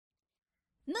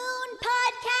Moon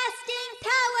Podcasting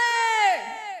Power!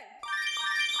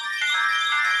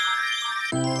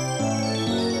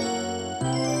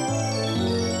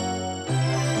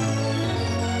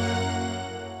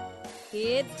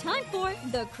 It's time for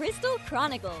The Crystal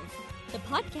Chronicles, the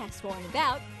podcast for and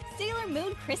about Sailor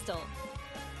Moon Crystal.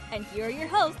 And here are your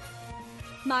hosts,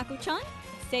 Mako-chan,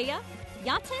 Seiya,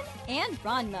 Yaten, and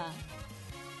Ranma.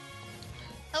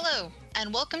 Hello,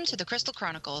 and welcome to the Crystal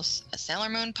Chronicles, a Sailor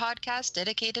Moon podcast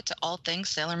dedicated to all things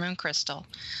Sailor Moon Crystal.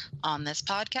 On this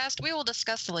podcast, we will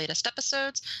discuss the latest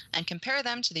episodes and compare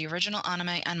them to the original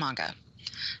anime and manga.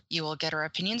 You will get our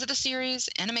opinions of the series,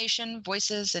 animation,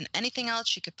 voices, and anything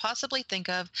else you could possibly think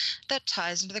of that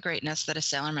ties into the greatness that is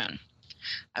Sailor Moon.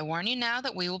 I warn you now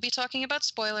that we will be talking about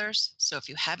spoilers, so if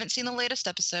you haven't seen the latest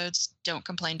episodes, don't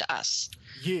complain to us.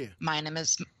 Yeah. My name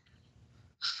is...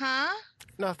 Huh?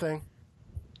 Nothing.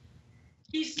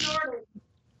 He's snorting.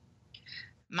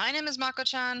 My name is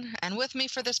Mako-chan, and with me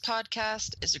for this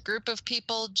podcast is a group of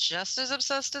people just as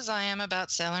obsessed as I am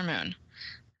about Sailor Moon.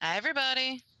 Hi,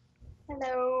 everybody.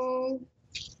 Hello.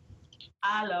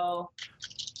 Hello.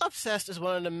 Obsessed is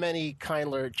one of the many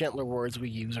kindler, gentler words we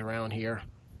use around here.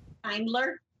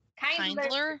 Kindler.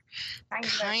 Kindler?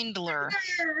 Kindler.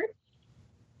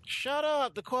 Shut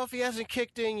up! The coffee hasn't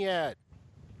kicked in yet.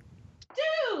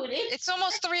 Dude, It's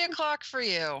almost 3 o'clock for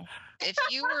you. If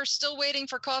you were still waiting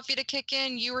for coffee to kick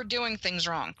in, you were doing things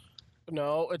wrong.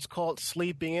 No, it's called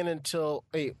sleeping in until...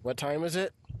 Wait, what time is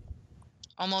it?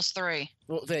 Almost 3.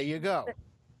 Well, there you go.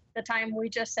 The time we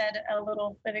just said a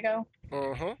little bit ago.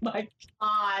 Mm-hmm. my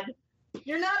God.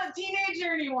 You're not a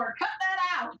teenager anymore. Cut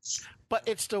that out. But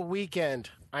it's the weekend.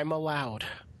 I'm allowed.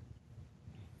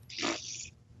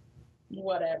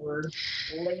 Whatever.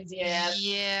 Lazy ass.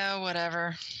 Yeah,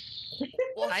 whatever.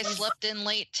 I slept in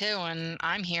late, too, and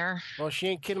I'm here. Well, she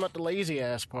ain't kidding about the lazy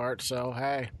ass part, so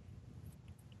hey.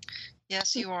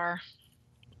 Yes, you are.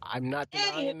 I'm not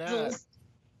denying that. Anywho.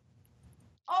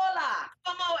 Hola.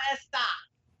 ¿Cómo está?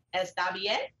 ¿Está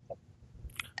bien?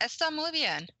 Está muy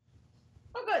bien.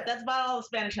 Oh, good. That's about all the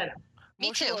Spanish I know.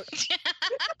 Me too.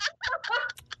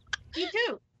 You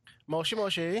too. Moshi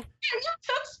moshi. Yeah, you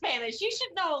took Spanish. You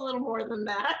should know a little more than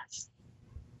that.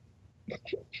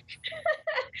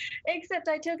 Except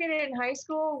I took it in high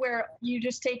school where you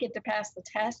just take it to pass the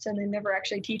test and they never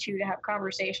actually teach you to have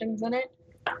conversations in it.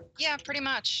 Yeah, pretty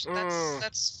much.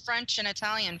 That's French and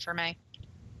Italian for me.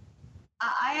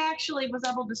 I actually was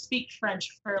able to speak French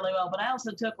fairly well, but I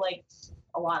also took, like,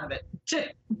 a lot of it.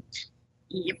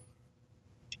 Yep.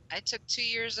 I took 2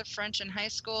 years of French in high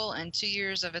school and 2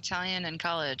 years of Italian in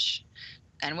college.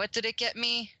 And what did it get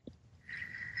me?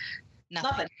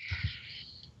 Nothing.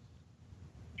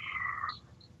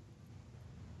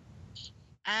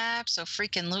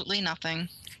 Abso-freaking-lutely nothing.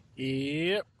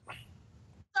 Yep.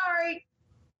 Sorry.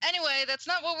 Anyway, that's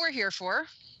not what we're here for.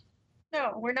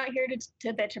 No, we're not here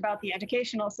to bitch about the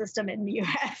educational system in the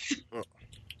U.S.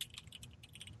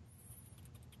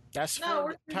 That's No, for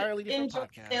we're an entirely different enjoy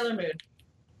podcast. Sailor Moon.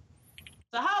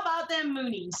 So how about them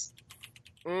Moonies?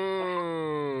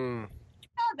 Mmm.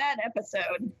 Oh, that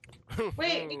episode.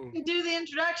 Wait, we can do the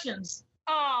introductions.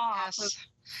 Oh, Yes.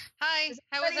 Hi,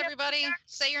 how is everybody?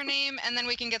 Say your name and then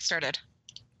we can get started.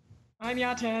 I'm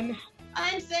Yaten.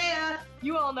 I'm Seiya.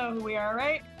 You all know who we are,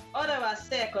 right? Ora wa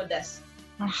Seiko desu.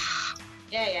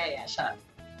 Yeah, shut up.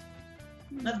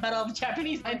 That's about all the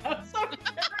Japanese I know. So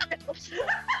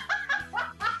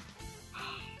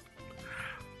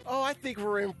Oh, I think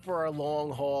we're in for a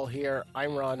long haul here.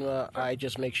 I'm Ranma. I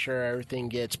just make sure everything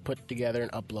gets put together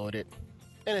and uploaded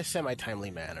in a semi-timely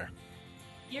manner.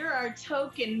 you're our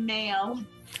token male.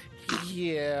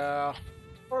 Yeah.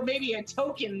 Or maybe a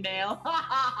token male.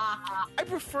 I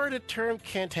prefer the term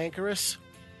cantankerous.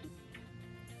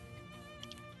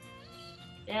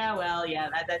 Yeah, well, yeah,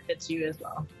 that fits you as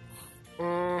well.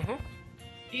 Mm-hmm.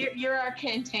 You're our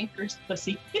cantankerous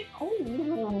pussy.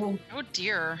 Oh, Oh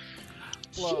dear.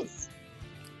 Well, jeez.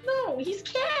 No, he's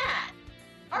cat.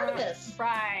 Artemis.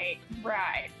 Right.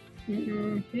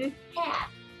 Mm-hmm. Cat.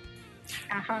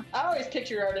 Uh-huh. I always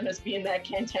picture Artemis being that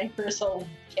cantankerous old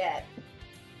cat.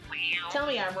 Tell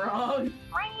me I'm wrong.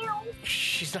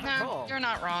 she's not No, wrong. you're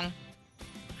not wrong.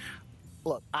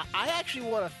 Look, I actually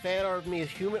want a fan art of me as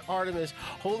human Artemis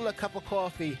holding a cup of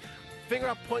coffee, finger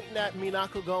up pointing at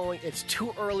Minako going, it's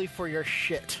too early for your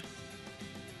shit.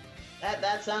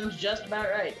 That sounds just about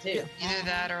right, too. Either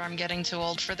that or I'm getting too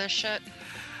old for this shit.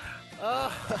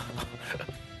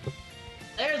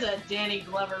 There's a Danny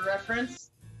Glover reference.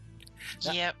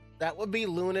 Yep. That would be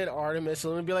Luna and Artemis.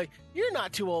 Luna would be like, you're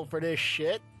not too old for this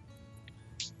shit.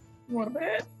 What a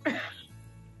bit.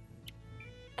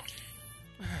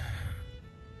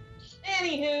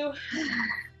 Anywho,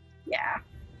 Yeah.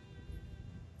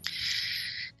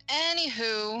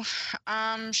 Anywho,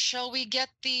 shall we get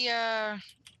the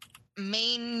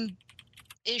main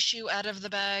issue out of the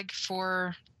bag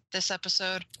for this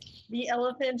episode? The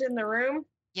elephant in the room.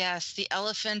 Yes, the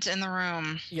elephant in the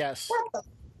room. Yes. What the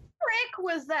frick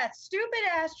was that stupid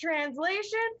ass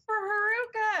translation for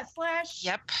Haruka /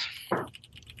 Yep.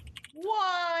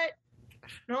 What?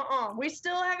 We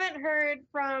still haven't heard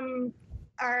from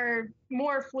our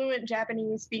more fluent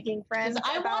Japanese speaking friends.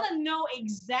 I want to know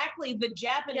exactly the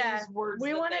Japanese words.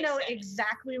 We want to know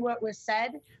exactly what was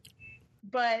said,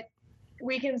 but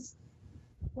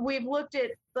we've looked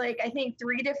at like I think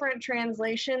 3 different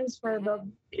translations for the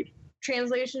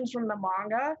translations from the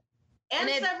manga. And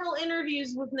several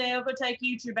interviews with Naoko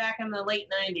Takeuchi back in the late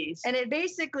 90s. And it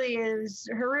basically is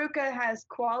Haruka has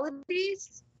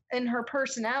qualities in her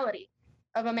personality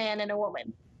of a man and a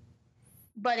woman,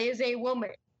 but is a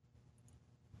woman.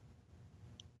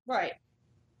 Right.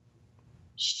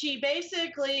 She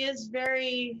basically is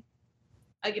very...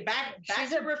 back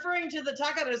to referring to the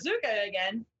Takarazuka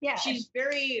again. Yeah. She's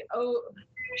very...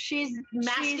 she's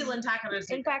masculine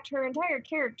Takarazuka. In fact, her entire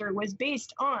character was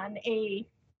based on a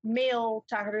male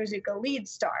Takarazuka lead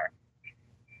star.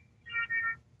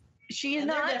 She is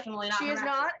not definitely not. She is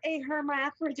not a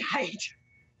hermaphrodite.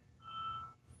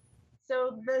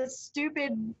 So the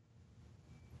stupid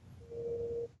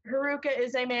Haruka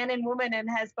is a man and woman and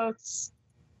has both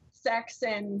sex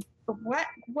and what?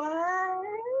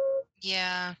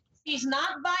 Yeah. She's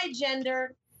not bi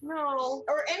gender. No.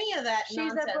 Or any of that She's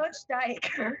nonsense. a butch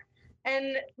dyke.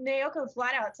 And Naoko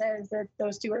flat out says that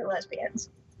those two are lesbians.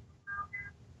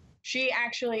 She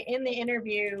actually, in the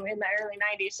interview in the early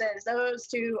 90s, says those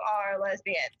two are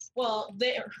lesbians. Well,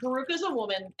 Haruka's a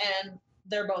woman, and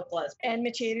they're both lesbians. And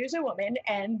Michiru's a woman,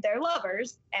 and they're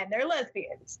lovers, and they're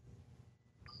lesbians.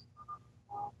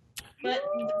 But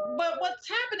what's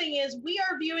happening is we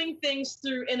are viewing things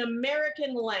through an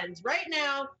American lens. Right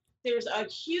now, there's a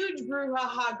huge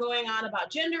brouhaha going on about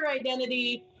gender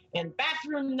identity and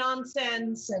bathroom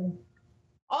nonsense and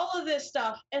all of this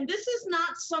stuff. And this is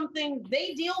not something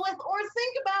they deal with or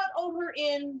think about over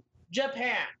in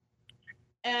Japan.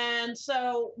 And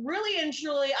so really and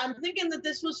truly, I'm thinking that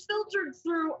this was filtered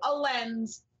through a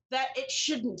lens that it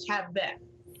shouldn't have been.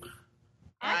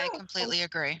 I completely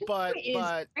agree. But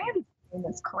in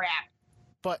this crap.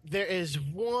 But there is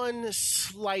one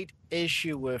slight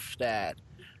issue with that.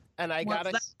 And I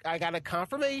got a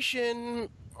confirmation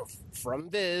from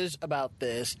Viz about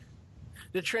this.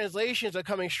 The translations are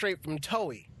coming straight from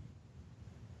Toei.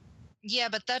 Yeah,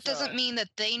 but that doesn't mean that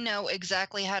they know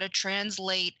exactly how to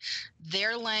translate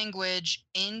their language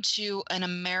into an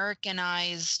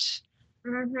Americanized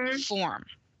form.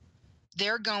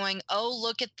 They're going, oh,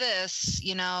 look at this.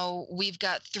 You know, we've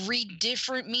got 3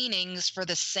 different meanings for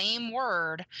the same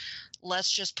word.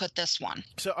 Let's just put this one.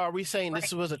 So are we saying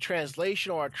this was a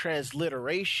translation or a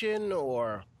transliteration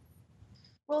or...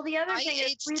 Well, the other thing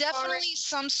is it's definitely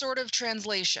some sort of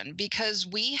translation because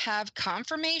we have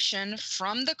confirmation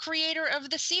from the creator of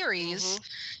the series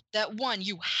that 1,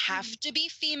 you have to be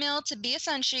female to be a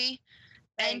senshi,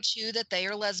 and 2, that they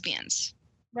are lesbians.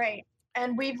 Right.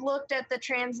 And we've looked at the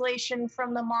translation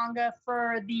from the manga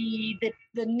for the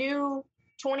new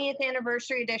 20th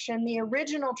anniversary edition, the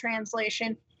original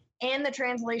translation, and the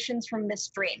translations from Miss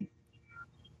Dream.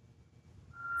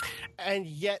 And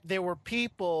yet there were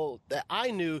people that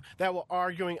I knew that were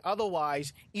arguing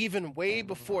otherwise even way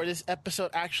before this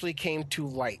episode actually came to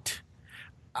light.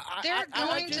 There are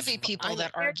going to be people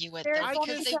that argue with them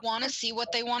because they want to see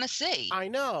what they want to see. I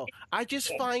know. I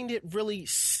just find it really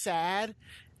sad,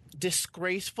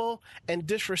 disgraceful, and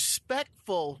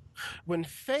disrespectful when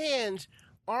fans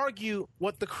argue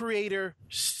what the creator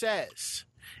says.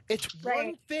 It's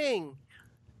one thing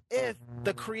if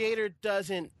the creator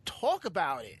doesn't talk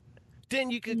about it. Then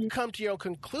you can come to your own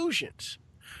conclusions.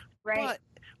 Right. But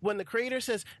when the creator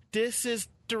says, this is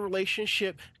the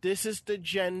relationship, this is the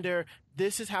gender,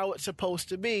 this is how it's supposed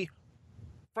to be,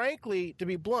 frankly, to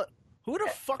be blunt, who the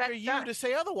fuck are you to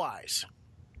say otherwise?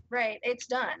 Right. It's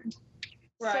done.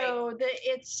 Right. So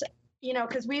it's, you know,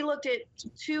 because we looked at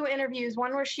 2 interviews,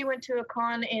 one where she went to a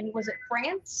con in, was it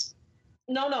France?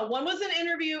 No. One was an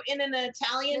interview in an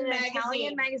Italian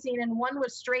magazine. And one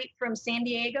was straight from San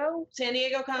Diego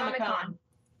Comic-Con.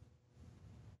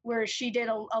 Where she did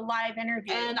a live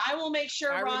interview. And I will make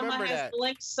sure Rama has the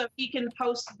links so he can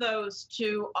post those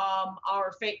to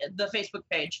the Facebook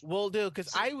page. Will do,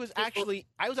 because I was actually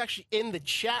in the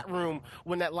chat room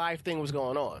when that live thing was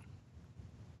going on.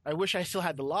 I wish I still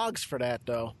had the logs for that,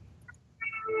 though.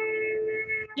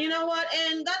 You know what?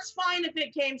 And that's fine if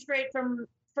it came straight from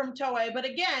from Toei, but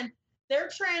again, they're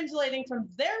translating from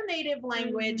their native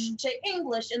language to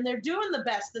English, and they're doing the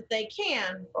best that they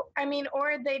can. I mean,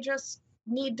 or they just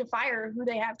need to fire who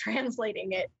they have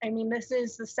translating it. I mean, this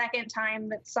is the second time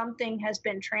that something has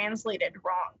been translated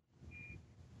wrong.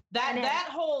 That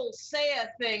whole Seiya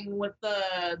thing with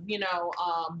the,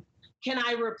 can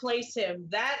I replace him?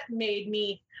 That made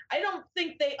me, I don't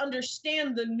think they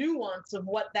understand the nuance of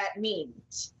what that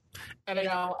means. And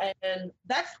and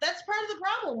that's part of the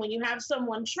problem when you have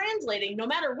someone translating, no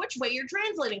matter which way you're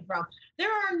translating from. There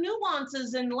are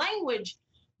nuances in language.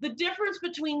 The difference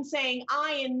between saying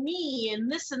I and me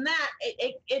and this and that,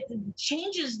 it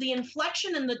changes the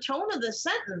inflection and the tone of the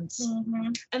sentence.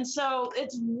 Mm-hmm. And so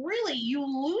it's really, you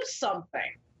lose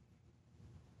something.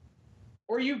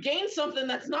 Or you gain something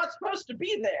that's not supposed to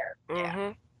be there. Mm-hmm.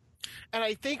 Yeah. And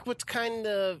I think what's kind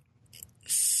of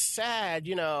sad,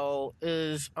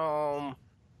 is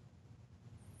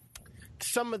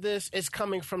some of this is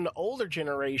coming from the older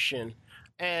generation.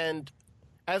 And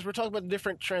as we're talking about the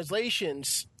different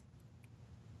translations,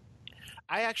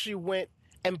 I actually went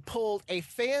and pulled a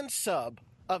fan sub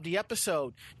of the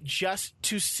episode just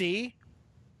to see.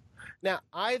 Now,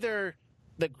 either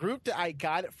the group that I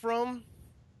got it from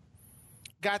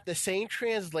got the same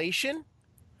translation,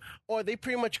 or they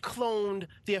pretty much cloned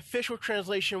the official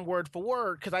translation word for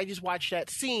word, because I just watched that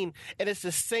scene, and it's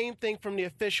the same thing from the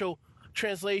official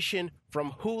translation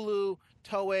from Hulu,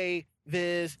 Toei,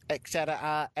 Viz,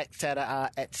 etc.,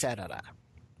 etc., etc.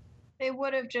 They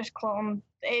would have just cloned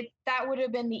it. That would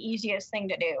have been the easiest thing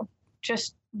to do.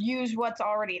 Just use what's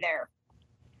already there.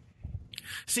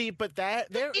 See, but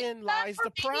therein lies the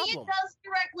problem. It does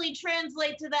directly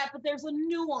translate to that, but there's a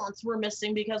nuance we're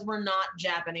missing because we're not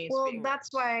Japanese. Well,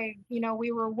 that's why,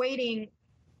 we were waiting.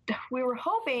 We were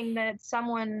hoping that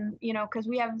someone, because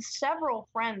we have several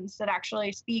friends that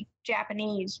actually speak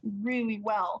Japanese really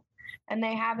well, and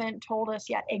they haven't told us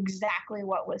yet exactly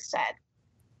what was said.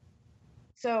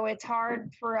 So it's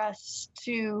hard for us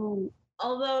to...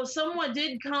 Although someone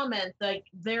did comment, like,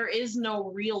 there is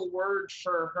no real word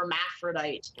for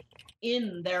hermaphrodite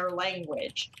in their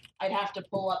language. I'd have to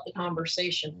pull up the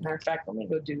conversation. Matter of fact, let me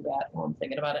go do that while I'm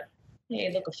thinking about it.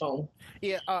 Hey, look a phone.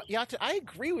 Yeah, Yata, I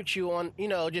agree with you on,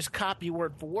 just copy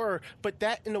word for word, but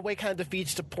that in a way kind of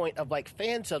defeats the point of, like,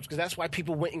 fan subs, because that's why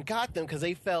people went and got them, because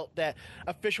they felt that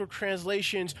official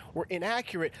translations were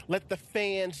inaccurate. Let the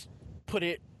fans put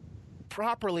it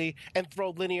properly and throw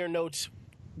linear notes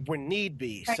when need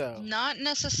be. So not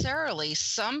necessarily.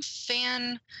 Some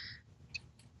fan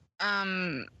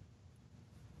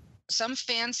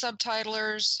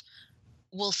subtitlers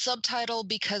will subtitle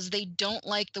because they don't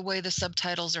like the way the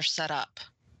subtitles are set up.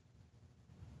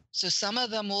 So some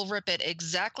of them will rip it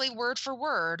exactly word for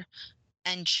word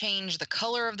and change the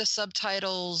color of the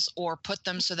subtitles or put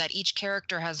them so that each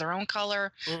character has their own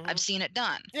color. Mm-hmm. I've seen it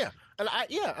done. Yeah. And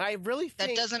I really think...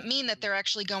 That doesn't mean that they're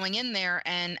actually going in there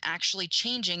and actually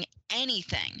changing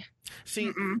anything.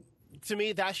 See, to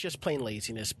me, that's just plain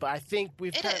laziness. But I think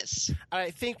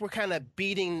I think we're kind of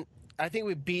beating... I think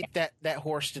we beat that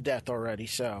horse to death already,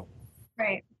 so...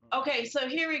 Right. Okay, so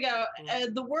here we go.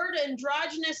 The word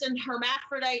androgynous and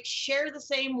hermaphrodite share the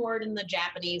same word in the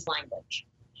Japanese language.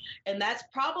 And that's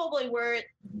probably where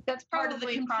that's part of the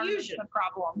confusion. Part of the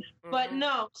problem. But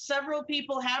no, several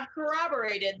people have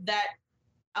corroborated that.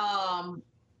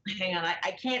 Hang on,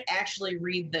 I can't actually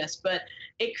read this, but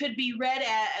it could be read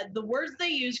as, the words they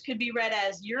use could be read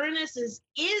as Uranus is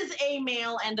a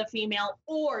male and a female,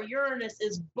 or Uranus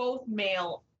is both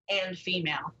male and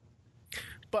female.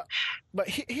 But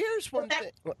here's one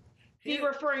thing. Be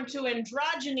referring to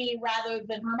androgyny rather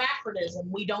than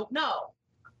hermaphrodism. We don't know.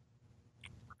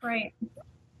 Right.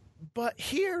 But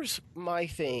here's my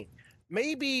thing.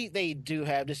 Maybe they do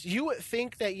have this. You would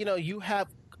think that, you have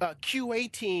a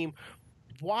QA team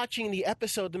watching the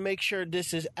episode to make sure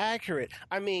this is accurate.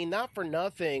 I mean, not for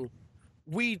nothing.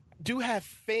 We do have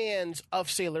fans of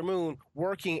Sailor Moon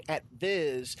working at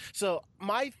Viz. So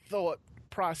my thought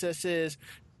process is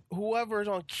whoever's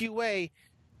on QA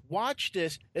watch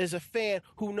this as a fan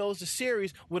who knows the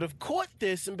series would have caught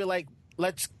this and be like,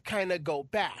 let's kind of go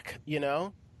back,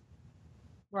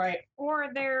 Right. Or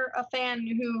they're a fan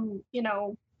who,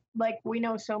 like we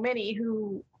know so many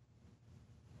who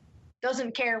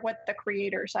doesn't care what the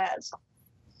creator says.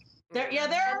 There are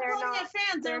plenty of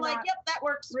fans. They're like, yep, that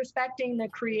works. Respecting the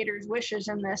creator's wishes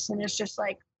in this. And it's just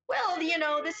like, well,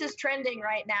 this is trending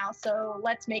right now, so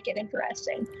let's make it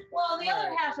interesting. Well, the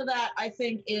other half of that, I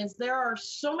think, is there are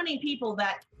so many people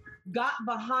that got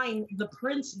behind the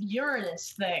Prince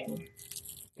Uranus thing.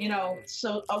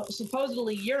 So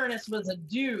supposedly Uranus was a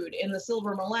dude in the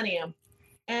Silver Millennium.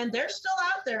 And they're still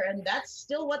out there, and that's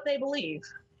still what they believe.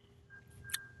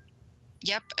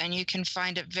 Yep, and you can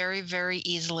find it very, very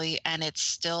easily, and it's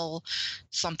still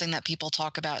something that people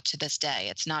talk about to this day.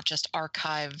 It's not just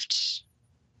archived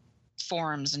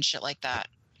forums and shit like that.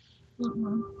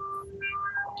 Mm-hmm.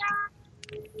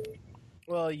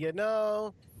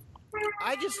 Well,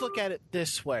 I just look at it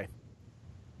this way.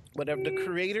 Whatever the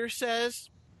creator says,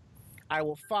 I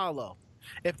will follow.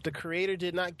 If the creator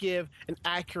did not give an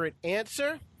accurate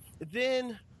answer,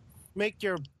 then make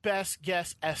your best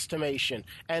guess estimation.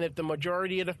 And if the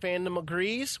majority of the fandom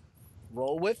agrees,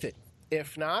 roll with it.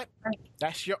 If not,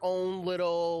 that's your own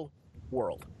little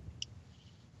world.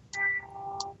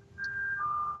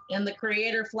 And the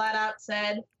creator flat out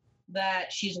said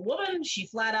that she's a woman. She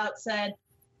flat out said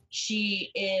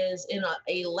she is in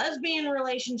a lesbian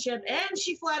relationship. And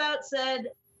she flat out said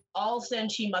all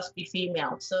Senshi must be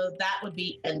female. So that would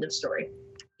be end of story.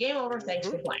 Game over. Thanks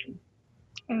for playing.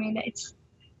 I mean,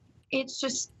 it's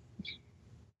just,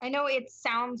 I know it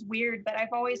sounds weird, but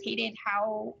I've always hated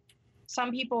how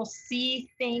some people see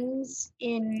things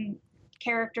in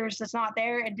characters that's not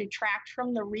there and detract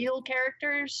from the real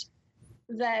characters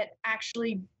that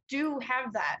actually do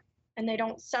have that, and they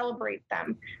don't celebrate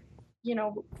them. You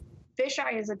know,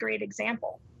 Fisheye is a great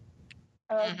example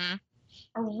of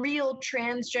a real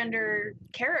transgender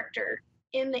character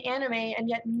in the anime, and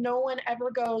yet no one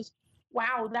ever goes,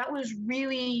 wow, that was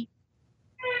really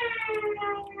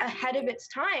ahead of its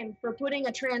time for putting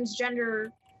a transgender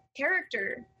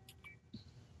character,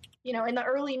 you know, in the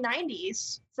early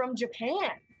 90s from Japan.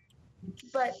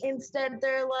 But instead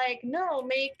they're like, no,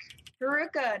 make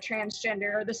Haruka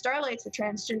transgender or the Starlights a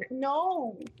transgender.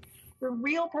 No, the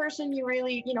real person you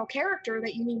really, character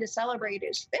that you need to celebrate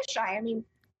is Fisheye. I mean,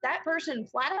 that person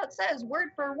flat out says word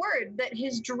for word that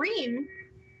his dream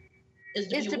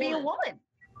is to be a woman.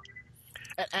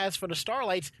 As for the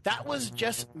Starlights, that was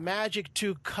just magic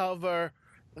to cover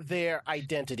their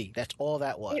identity. That's all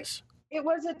that was. It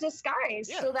was a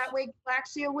disguise, so that way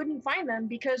Galaxia wouldn't find them,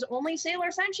 because only Sailor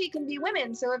Senshi can be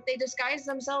women. So if they disguise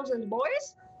themselves as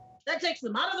boys, that takes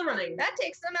them out of the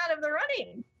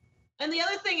running. And the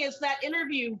other thing is that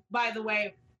interview, by the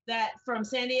way, that from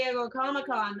San Diego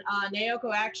Comic-Con,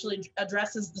 Naoko actually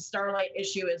addresses the Starlight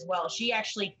issue as well. She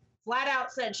actually flat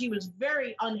out said she was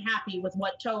very unhappy with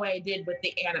what Toei did with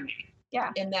the anime.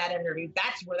 Yeah. In that interview.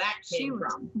 That's where that came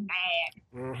from.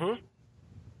 Mm-hmm.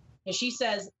 And she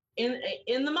says, in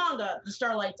the manga, the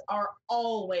Starlights are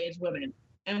always women.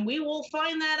 And we will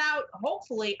find that out,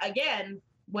 hopefully, again,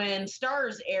 when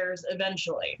Stars airs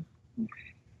eventually.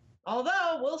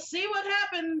 Although, we'll see what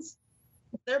happens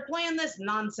if they're playing this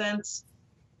nonsense.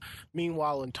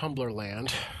 Meanwhile, in Tumblr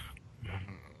land,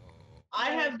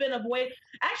 I have been avoiding.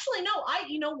 Actually, no.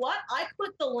 You know what? I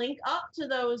put the link up to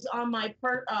those on my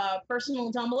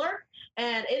personal Tumblr,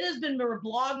 and it has been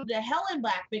reblogged to hell and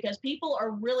back because people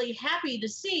are really happy to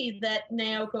see that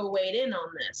Naoko weighed in on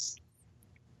this.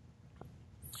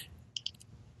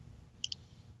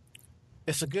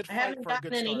 It's a good fight. I haven't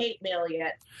gotten any hate mail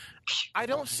yet. I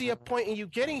don't see a point in you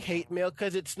getting hate mail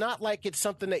because it's not like it's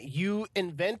something that you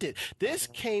invented. This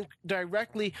came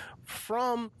directly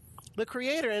from the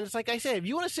creator, and it's like I said, if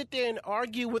you want to sit there and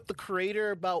argue with the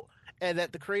creator about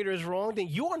that the creator is wrong, then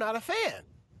you are not a fan.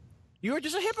 You are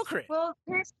just a hypocrite. Well,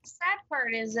 here's the sad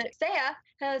part is that Seiya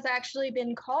has actually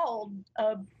been called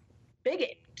a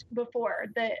bigot before,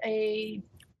 a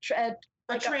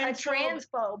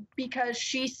transphobe, because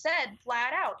she said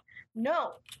flat out,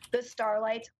 no, the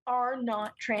Starlights are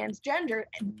not transgender,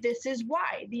 and this is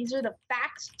why. These are the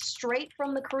facts straight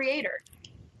from the creator.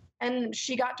 And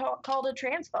she got called a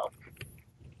transphobe.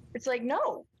 It's like,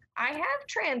 no, I have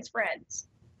trans friends.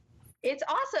 It's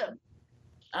awesome.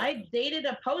 I dated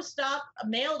a post-op, a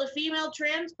male to female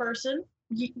trans person.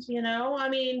 I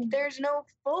mean, there's no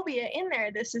phobia in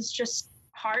there. This is just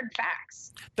hard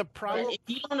facts. The problem, if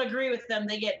you don't agree with them,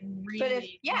 they get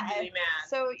really mad.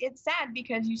 So it's sad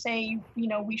because you say,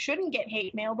 we shouldn't get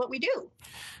hate mail, but we do.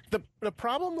 The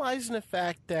problem lies in the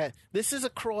fact that this is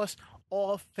across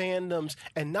all fandoms,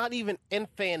 and not even in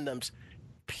fandoms.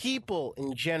 People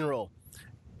in general.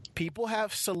 People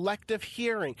have selective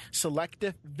hearing,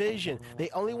 selective vision. They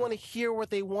only want to hear what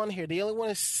they want to hear. They only want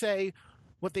to say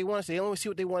what they want to say. They only want to see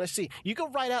what they want to see. You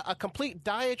can write out a complete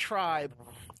diatribe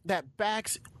that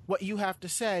backs what you have to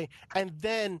say, and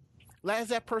then as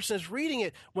that person is reading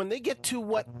it, when they get to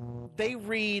what they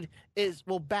read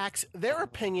backs their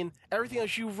opinion, everything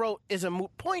else you wrote is a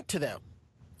moot point to them.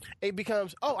 It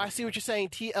becomes, oh, I see what you're saying,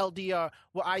 TLDR,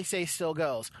 what I say still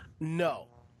goes. No,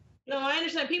 I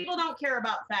understand. People don't care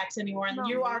about facts anymore, and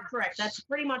you are correct. That's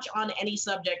pretty much on any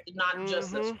subject, not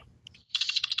just this one.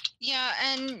 Yeah,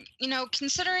 and,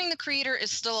 considering the creator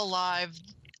is still alive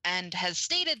and has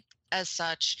stated as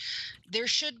such, there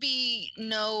should be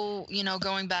no,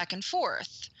 going back and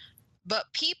forth.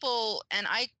 But people, and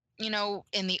I,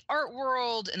 in the art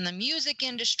world, in the music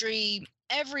industry,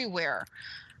 everywhere,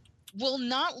 will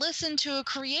not listen to a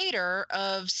creator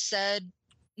of said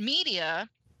media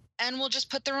and will just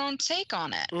put their own take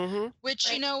on it,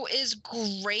 which, is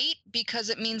great because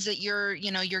it means that you're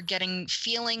getting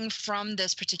feeling from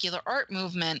this particular art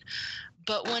movement.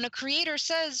 But when a creator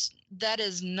says that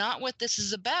is not what this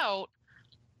is about,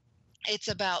 it's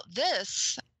about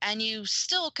this, and you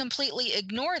still completely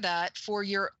ignore that for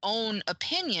your own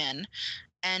opinion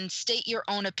and state your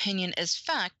own opinion as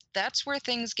fact, that's where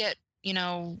things get,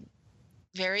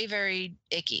 very, very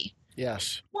icky.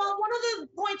 Yes. Well, one of the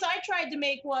points I tried to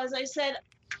make was I said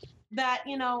that,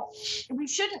 we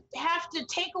shouldn't have to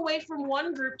take away from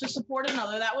one group to support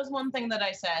another. That was one thing that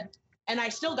I said. And I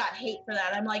still got hate for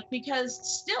that. I'm like,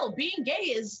 because still being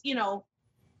gay is,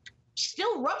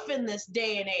 still rough in this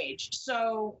day and age.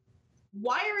 So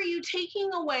why are you taking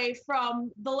away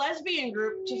from the lesbian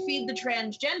group to feed the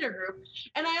transgender group?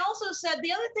 And I also said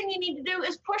the other thing you need to do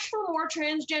is push for more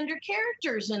transgender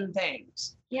characters and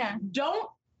things. Yeah. Don't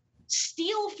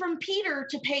steal from Peter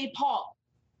to pay Paul.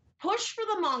 Push for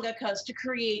the mangakas to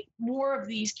create more of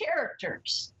these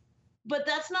characters. But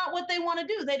that's not what they want to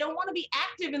do. They don't want to be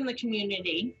active in the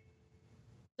community.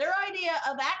 Their idea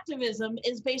of activism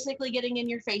is basically getting in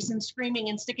your face and screaming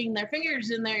and sticking their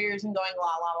fingers in their ears and going la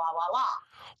la la la la.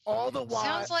 All the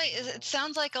while, it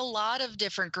sounds like a lot of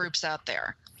different groups out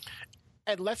there.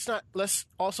 And let's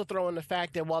also throw in the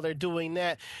fact that while they're doing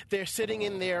that, they're sitting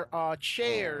in their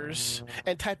chairs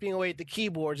and typing away at the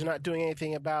keyboards and not doing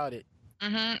anything about it.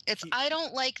 It's, I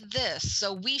don't like this,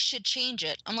 so we should change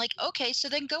it. I'm like, okay, so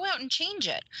then go out and change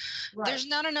it. Right. There's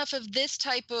not enough of this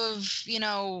type of,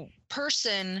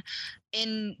 person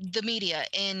in the media,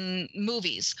 in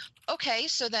movies. Okay,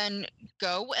 so then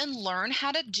go and learn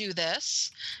how to do this,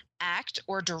 act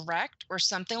or direct or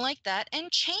something like that,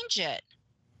 and change it.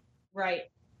 Right.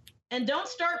 And don't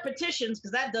start petitions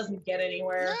because that doesn't get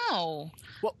anywhere. No.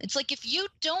 Well, it's like if you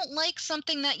don't like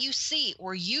something that you see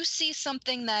or you see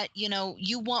something that,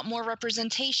 you want more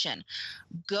representation,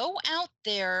 go out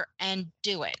there and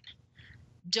do it.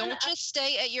 Don't just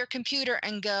stay at your computer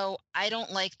and go, I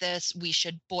don't like this, we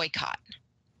should boycott.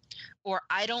 Or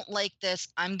I don't like this,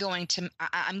 I'm going to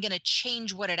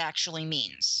change what it actually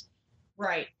means.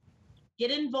 Right.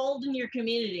 Get involved in your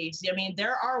communities. I mean,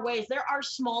 there are ways. There are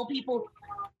small people.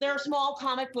 There are small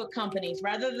comic book companies.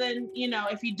 Rather than,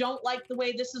 if you don't like the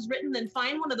way this is written, then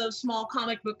find one of those small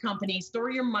comic book companies, throw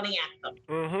your money at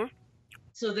them.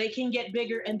 So they can get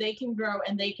bigger and they can grow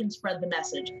and they can spread the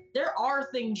message. There are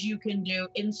things you can do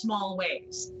in small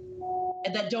ways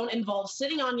that don't involve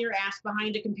sitting on your ass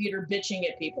behind a computer bitching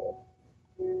at people.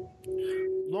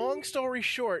 Long story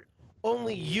short,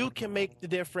 only you can make the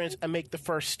difference and make the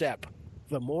first step.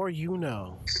 The more you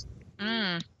know.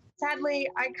 Sadly,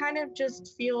 I kind of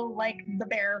just feel like the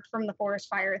bear from the forest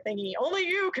fire thingy. Only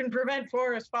you can prevent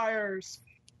forest fires.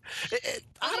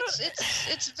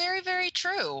 It's very, very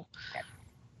true.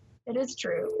 It is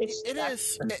true. It's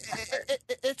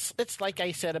like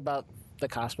I said about the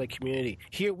cosplay community.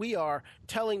 Here we are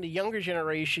telling the younger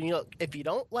generation, if you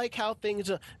don't like how things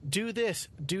are, do this,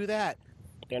 do that.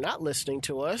 They're not listening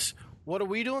to us. What are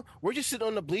we doing? We're just sitting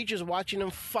on the bleachers watching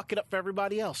them fuck it up for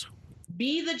everybody else.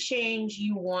 Be the change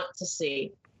you want to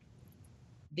see.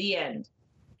 The end.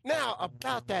 Now,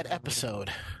 about that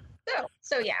episode.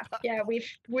 So yeah, we've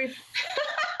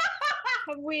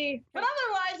But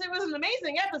otherwise, it was an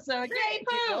amazing episode. Yay,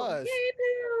 poo! It was. Yay,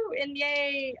 poo! And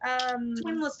yay,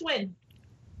 Twinless twin.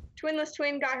 Twinless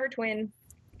twin got her twin.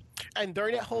 And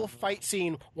during that whole fight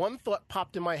scene, one thought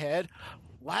popped in my head.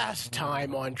 Last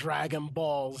time on Dragon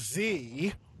Ball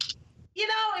Z.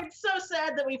 It's so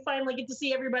sad that we finally get to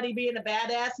see everybody being a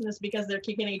badass, and it's because they're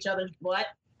kicking each other's butt.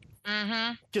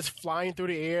 Just flying through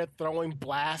the air, throwing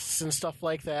blasts and stuff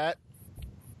like that.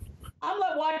 I'm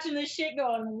like watching this shit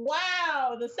going,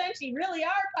 wow, the Senshi really are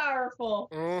powerful.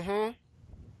 Too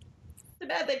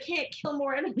bad they can't kill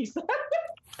more enemies.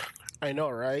 I know,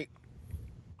 right?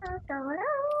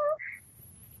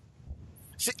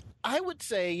 See, I would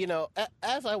say,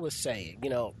 as I was saying,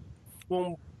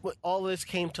 when all this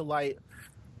came to light,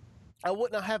 I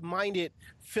would not have minded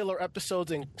filler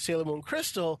episodes in Sailor Moon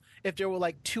Crystal if there were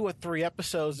like 2 or 3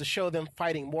 episodes to show them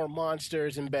fighting more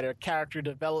monsters and better character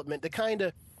development to kind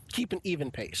of keep an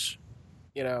even pace,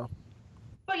 But you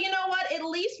know what? At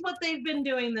least what they've been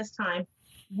doing this time,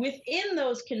 within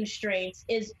those constraints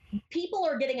is people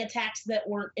are getting attacks that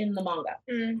weren't in the manga.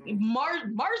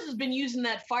 Mars has been using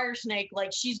that fire snake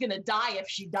like she's gonna die if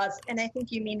she doesn't. And I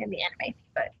think you mean in the anime,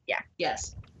 but yeah.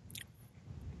 Yes.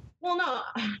 Well, no,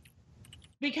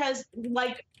 because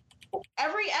like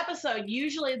every episode,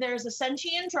 usually there's a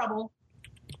Senshi in trouble,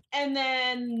 and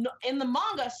then in the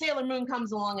manga, Sailor Moon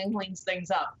comes along and cleans things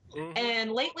up.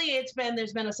 And lately,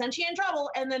 there's been a Senshi in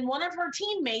trouble, and then one of her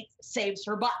teammates saves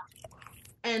her butt.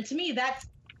 And to me, that's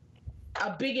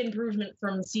a big improvement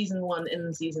from season 1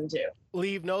 and season 2.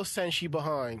 Leave no Senshi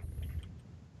behind.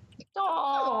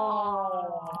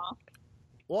 Aww.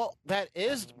 Well, that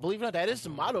is, believe it or not, that is the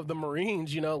motto of the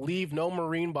Marines, leave no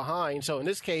Marine behind. So in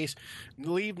this case,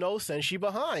 leave no Senshi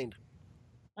behind.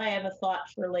 I have a thought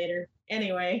for later.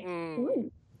 Anyway.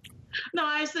 No,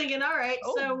 I was thinking, all right,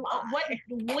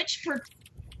 which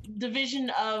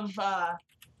division of,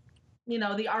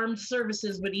 the armed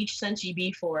services would each Senshi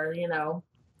be for,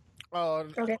 Oh,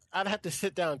 Okay. I'd have to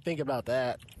sit down and think about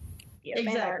that. Yeah,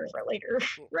 Exactly. for later.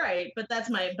 Right, but that's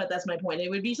my point. It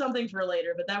would be something for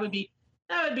later, but that would be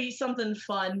something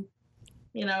fun.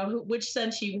 Which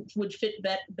Senshi would fit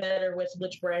better with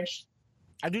which branch.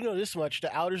 I do know this much: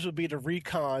 the Outers would be the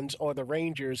Recons or the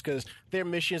Rangers because their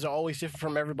missions are always different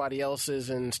from everybody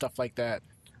else's and stuff like that.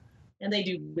 And they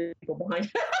do people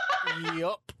behind.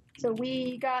 Yup. So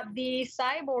we got the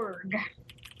cyborg.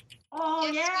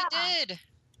 Oh Yes, yeah. we did.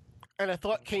 And a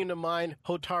thought came to mind: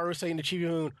 Hotaru saying to Chibi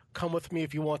Moon, "Come with me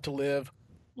if you want to live."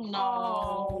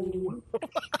 No.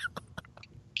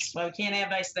 Well, we can't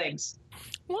have nice things.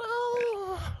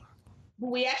 Well,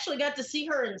 We actually got to see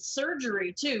her in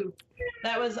surgery too.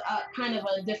 That was kind of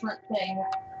a different thing.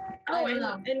 I don't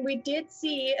know. And we did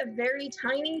see a very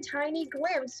tiny, tiny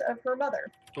glimpse of her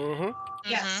mother.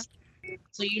 Yes.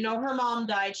 So her mom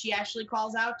died. She actually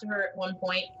calls out to her at one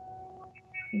point.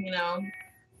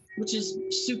 Which is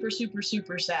super, super,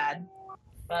 super sad.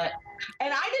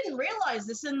 And I didn't realize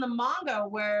this in the manga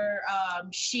where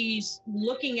she's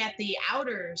looking at the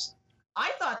Outers.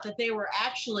 I thought that they were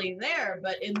actually there,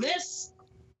 but in this,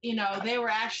 they were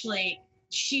actually,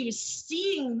 she was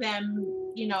seeing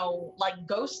them, like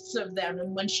ghosts of them.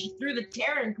 And when she threw the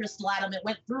Terran crystal at them, it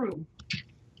went through.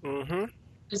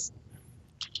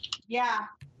 Yeah.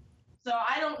 So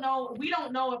I don't know. We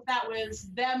don't know if that was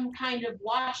them kind of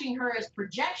watching her as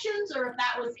projections or if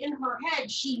that was in her head.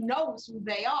 She knows who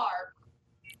they are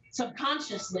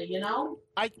subconsciously,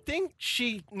 I think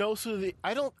she knows who the.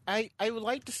 I would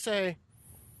like to say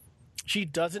she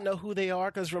doesn't know who they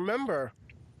are because remember,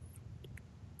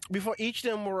 before each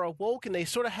of them were awoken, they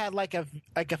sort of had like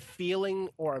a feeling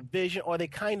or a vision, or they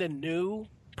kind of knew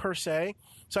per se.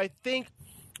 So I think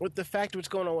with the fact of what's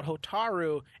going on with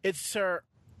Hotaru, it's her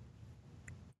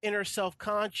inner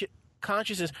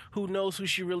self-consciousness who knows who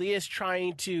she really is,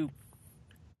 trying to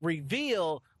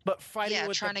reveal, but fighting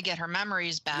with trying to get her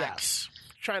memories back. Yes.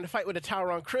 Trying to fight with a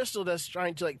Tauron crystal that's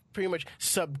trying to pretty much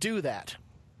subdue that.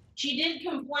 She did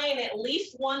complain at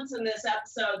least once in this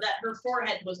episode that her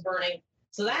forehead was burning.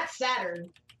 So that's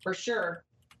Saturn for sure.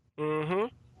 Mm-hmm.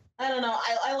 I don't know.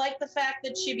 I like the fact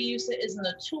that Chibiusa isn't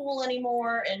a tool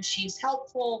anymore, and she's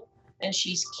helpful, and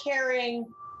she's caring.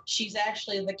 She's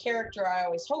actually the character I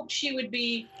always hoped she would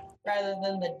be, rather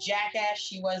than the jackass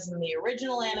she was in the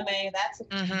original anime. That's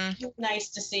nice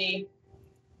to see.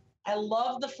 I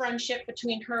love the friendship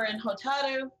between her and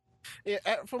Hotaru. Yeah,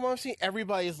 from what I'm seeing,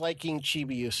 everybody's liking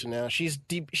Chibiusa now. She's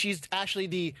actually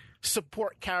the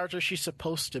support character she's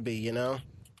supposed to be,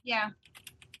 Yeah.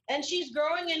 And she's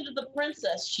growing into the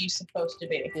princess she's supposed to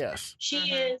be. Yes.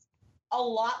 She is a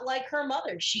lot like her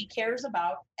mother. She cares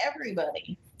about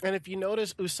everybody. And if you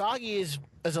notice, Usagi is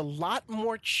a lot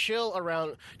more chill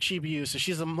around Chibiusa.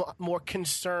 She's more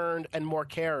concerned and more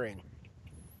caring.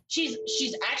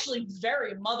 She's actually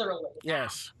very motherly.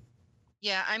 Yes.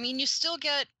 Yeah, I mean, you still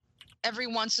get every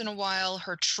once in a while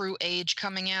her true age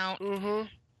coming out,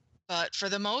 but for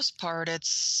the most part,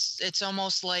 it's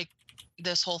almost like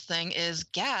this whole thing is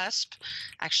Gasp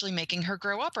actually making her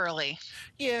grow up early.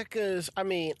 Yeah, because, I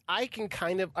mean, I can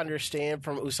kind of understand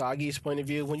from Usagi's point of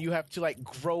view when you have to,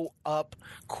 grow up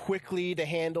quickly to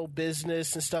handle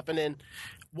business and stuff, and then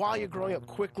while you're growing up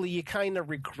quickly, you kind of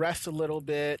regress a little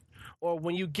bit, or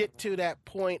when you get to that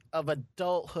point of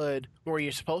adulthood where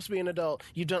you're supposed to be an adult,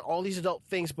 you've done all these adult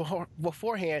things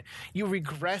beforehand, you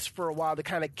regress for a while to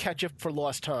kind of catch up for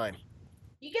lost time.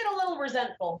 You get a little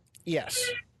resentful.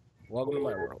 Yes. Welcome to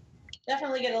my world.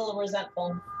 Definitely get a little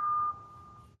resentful.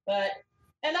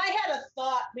 And I had a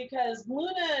thought because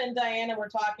Luna and Diana were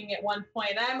talking at one point,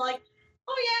 and I'm like,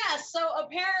 oh yeah, so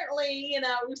apparently,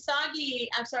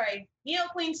 Neo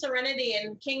Queen Serenity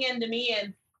and King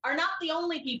Endymion are not the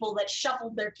only people that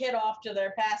shuffled their kid off to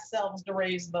their past selves to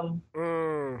raise them.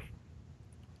 Mm.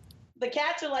 The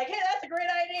cats are like, hey, that's a great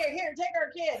idea. Here, take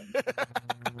our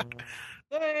kid.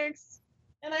 Thanks.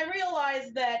 And I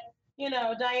realized that,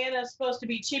 Diana's supposed to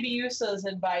be Chibiusa's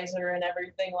advisor and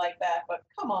everything like that. But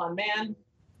come on, man.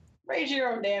 Raise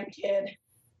your own damn kid.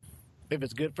 If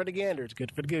it's good for the gander, it's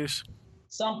good for the goose.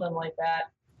 Something like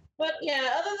that. But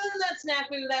yeah, other than that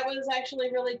snafu, that was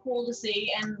actually really cool to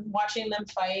see and watching them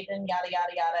fight and yada,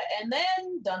 yada, yada. And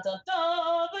then, dun, dun,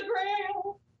 dun, the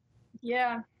Grail.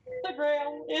 Yeah. The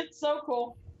Grail. It's so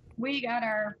cool. We got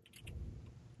our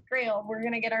Grail. We're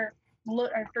going to get our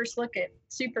first look at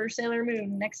Super Sailor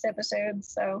Moon next episode,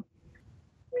 so.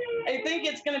 I think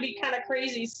it's going to be kind of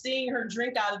crazy seeing her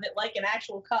drink out of it like an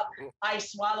actual cup. I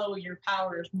swallow your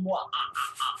powers. Mwah.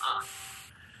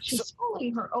 She's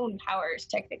swallowing her own powers,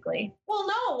 technically. Well,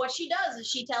 no. What she does is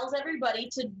she tells everybody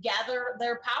to gather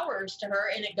their powers to her,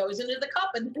 and it goes into the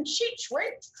cup, and then she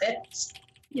drinks it.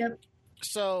 Yep.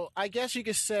 So I guess you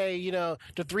could say,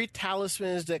 the 3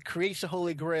 talismans that creates the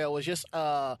Holy Grail was just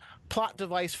a plot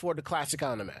device for the classic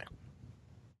anime.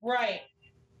 Right.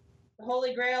 The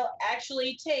Holy Grail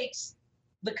actually takes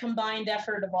the combined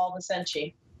effort of all the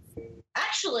Senshi.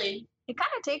 Actually, it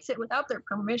kind of takes it without their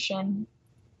permission.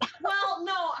 Well,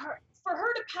 no, for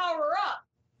her to power up,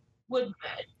 would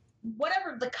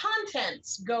whatever the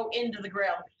contents go into the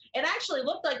Grail. It actually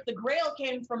looked like the Grail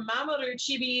came from Mamoru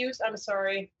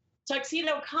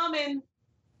Tuxedo Common,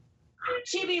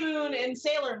 Chibi Moon, and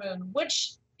Sailor Moon,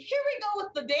 which, here we go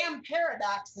with the damn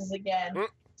paradoxes again.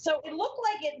 So it looked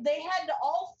like they had to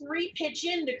all 3 pitch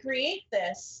in to create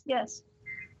this. Yes.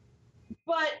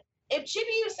 But if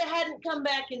Chibiusa hadn't come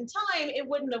back in time, it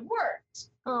wouldn't have worked.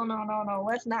 Oh, no.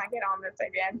 Let's not get on this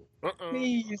again.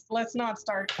 Please, let's not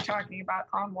start talking about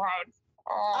timelines.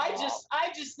 Oh. I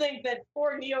just think that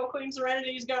poor Neo Queen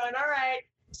Serenity is going, all right,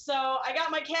 so I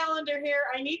got my calendar here.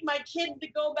 I need my kid to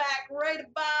go back right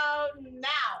about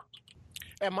now.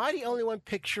 Am I the only one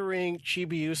picturing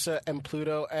Chibiusa and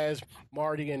Pluto as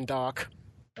Marty and Doc?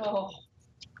 Oh.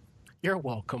 You're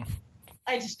welcome.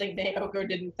 I just think Naoko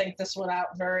didn't think this one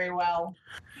out very well.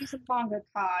 He's a mangaka,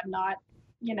 not,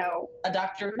 a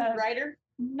Doctor Who writer?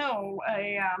 No,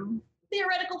 a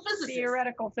theoretical physicist.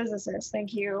 Theoretical physicist,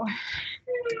 thank you.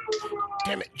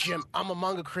 Damn it, Jim, I'm a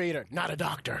manga creator, not a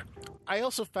doctor. I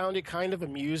also found it kind of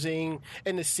amusing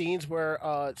in the scenes where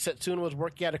Setsuna was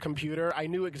working at a computer. I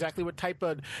knew exactly what type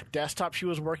of desktop she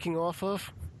was working off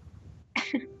of.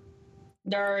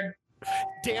 Nerd.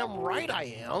 Damn right I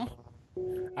am.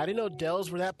 I didn't know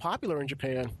Dells were that popular in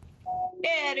Japan.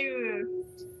 Yeah, dude.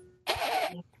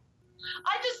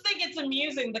 I just think it's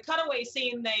amusing, the cutaway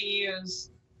scene they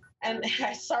use. And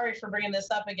sorry for bringing this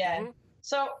up again. Mm-hmm.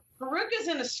 So Haruka's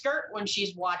in a skirt when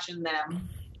she's watching them.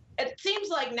 It seems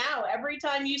like now every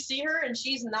time you see her and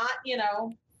she's not,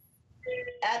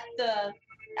 at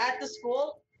the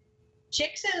school,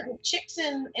 chicks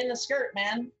in the skirt,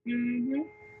 man. Mm-hmm.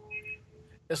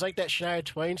 It's like that Shania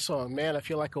Twain song, Man, I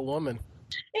Feel Like a Woman.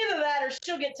 Either that or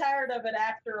she'll get tired of it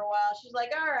after a while. She's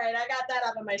like, all right, I got that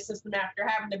out of my system after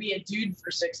having to be a dude for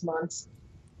 6 months.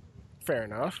 Fair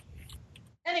enough.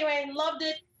 Anyway, loved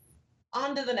it.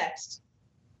 On to the next.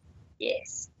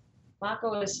 Yes.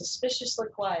 Mako is suspiciously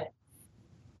quiet.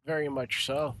 Very much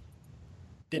so.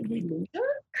 Did we lose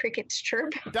her? Crickets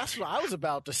chirp. That's what I was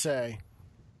about to say.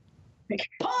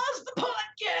 Pause the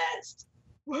podcast!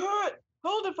 What?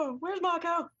 Hold the phone. Where's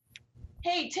Mako?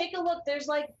 Hey, take a look. There's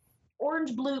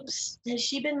orange bloops. Has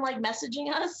she been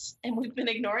messaging us and we've been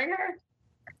ignoring her?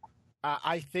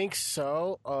 I think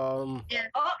so. Yeah.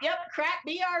 Oh, yep. Crack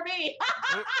BRB.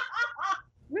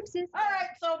 Whoopsies. All right,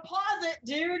 so pause it,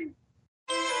 dude.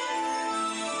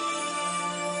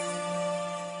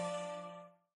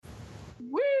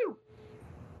 Woo!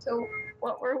 So,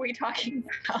 what were we talking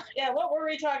about? Yeah, what were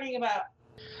we talking about?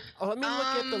 Oh, let me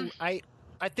look at the.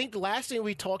 I think the last thing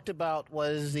we talked about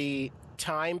was the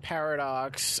time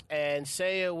paradox, and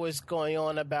Seiya was going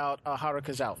on about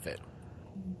Haruka's outfit.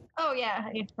 Oh yeah,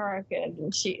 it's Haruka,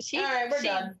 and she All right, we're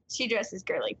done. She dresses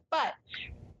girly, but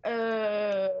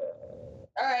All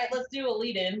right, let's do a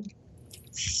lead-in.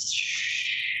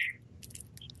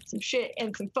 some shit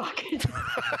and some fuck.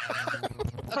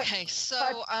 Okay, so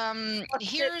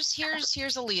here's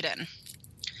a lead-in.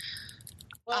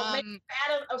 Well,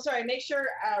 make sure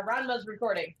Ranma's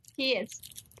recording. He is.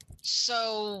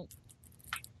 So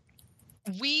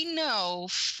we know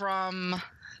from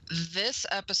this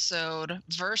episode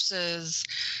versus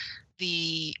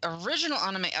the original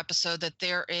anime episode that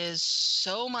there is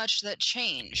so much that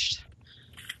changed.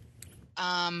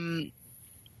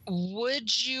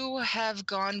 Would you have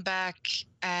gone back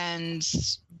and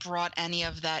brought any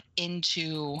of that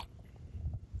into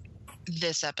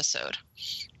this episode.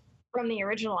 From the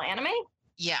original anime?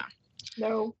 Yeah.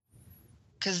 No.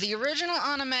 Because the original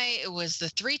anime, it was the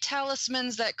 3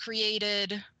 talismans that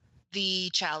created the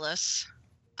chalice.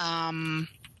 And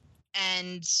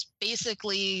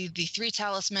basically, the 3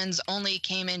 talismans only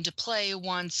came into play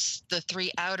once the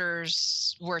 3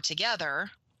 outers were together.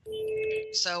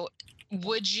 So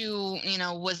would you,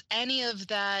 was any of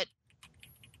that,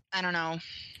 I don't know,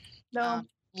 No.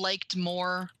 liked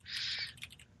more?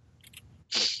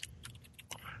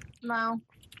 No.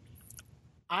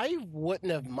 I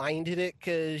wouldn't have minded it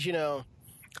because,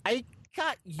 I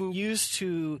got used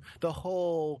to the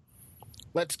whole.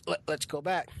 Let's go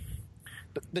back.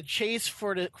 The chase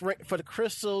for the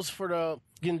crystals for the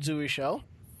Ginzui show.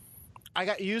 I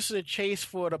got used to the chase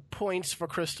for the points for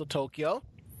Crystal Tokyo.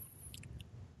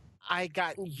 I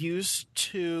got used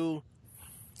to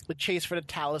the chase for the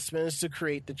talismans to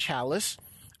create the chalice.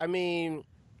 I mean,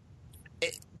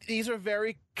 these are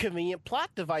very convenient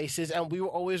plot devices, and we were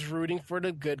always rooting for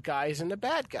the good guys and the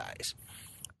bad guys.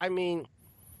 I mean,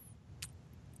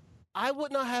 I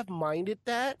would not have minded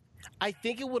that. I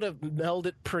think it would have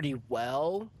melded pretty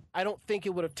well. I don't think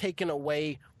it would have taken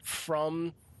away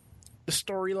from the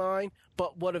storyline,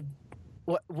 but what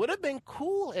would have been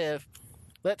cool if,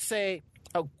 let's say,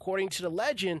 according to the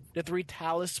legend, the 3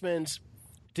 talismans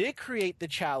did create the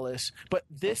chalice, but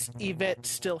this event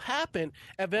still happened.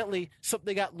 Evidently,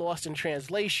 something got lost in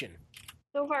translation.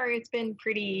 So far, it's been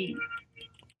pretty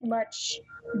much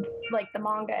like the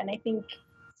manga, and I think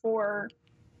for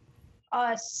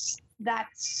us,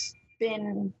 that's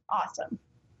been awesome.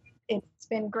 It's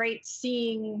been great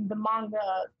seeing the manga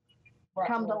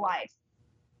come to life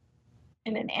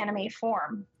in an anime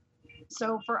form.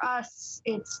 So for us,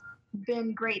 it's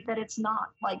been great that it's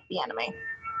not like the anime.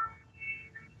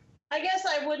 I guess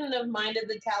I wouldn't have minded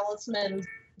the talisman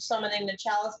summoning the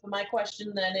chalice, but my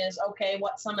question then is, okay,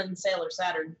 what summoned Sailor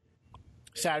Saturn?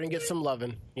 Saturn gets some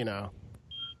loving, All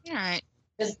right.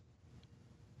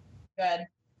 Good.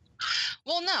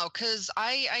 Well, no, because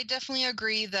I definitely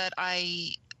agree that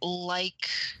I like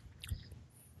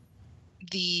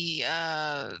the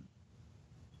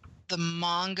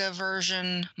manga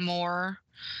version more,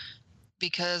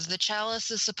 because the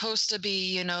chalice is supposed to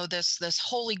be, this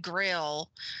holy grail,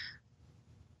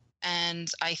 and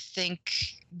I think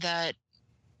that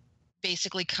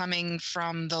basically coming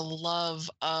from the love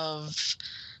of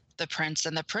the prince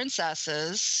and the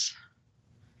princesses,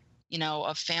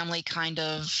 a family kind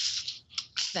of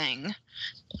thing,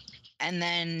 and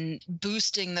then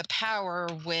boosting the power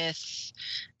with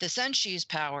the Senshi's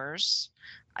powers,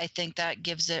 I think that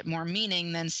gives it more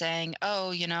meaning than saying,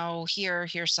 oh,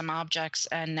 here's some objects,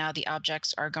 and now the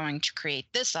objects are going to create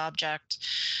this object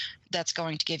that's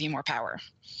going to give you more power.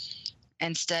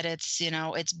 Instead,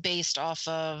 it's based off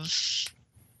of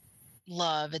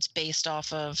love, it's based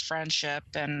off of friendship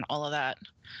and all of that.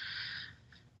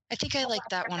 I think I like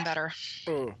that one better.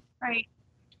 Right.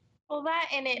 Well, that,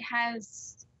 and it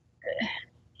has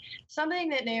something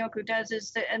that Naoko does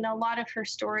is that in a lot of her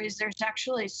stories, there's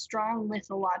actually strong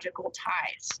mythological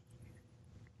ties.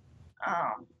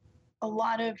 A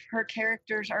lot of her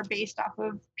characters are based off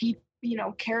of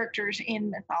characters in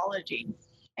mythology,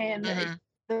 and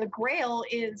the Grail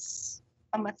is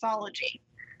a mythology.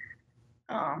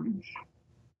 And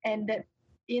that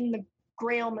in the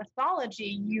Grail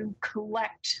mythology, you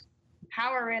collect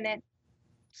power in it,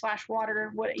 /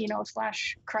 water,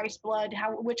 / Christ blood,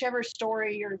 whichever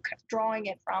story you're drawing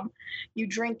it from, you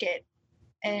drink it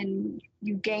and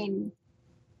you gain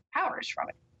powers from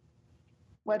it,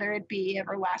 whether it be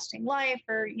everlasting life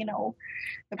or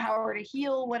the power to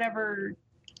heal, whatever.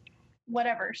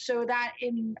 So that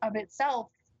in of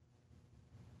itself,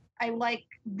 I like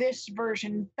this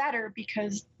version better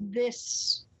because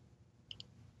this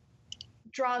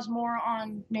draws more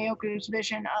on Naoko's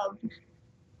vision of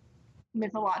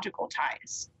mythological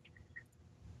ties,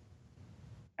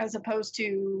 as opposed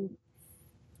to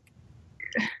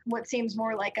what seems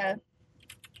more like a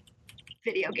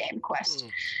video game quest.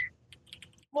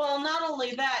 Well, not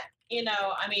only that, I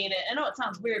know it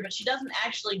sounds weird, but she doesn't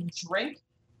actually drink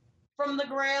from the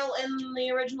Grail in the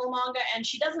original manga, and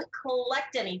she doesn't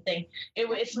collect anything.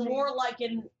 It's more like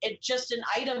it's just an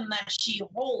item that she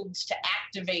holds to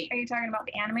activate. Are you talking about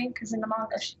the anime? Because in the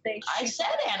manga, I said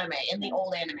anime in the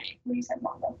old anime. You said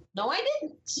manga. No, I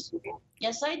didn't.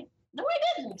 Yes, I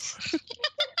didn't.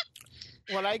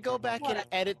 When I go back and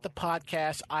edit the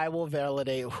podcast, I will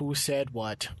validate who said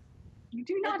what. You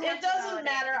do not. It doesn't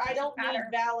matter. I don't need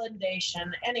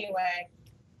validation. Anyway,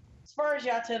 as far as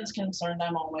Yaten's concerned,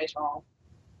 I'm always wrong.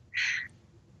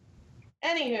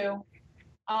 Anywho,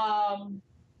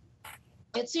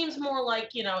 it seems more like,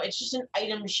 it's just an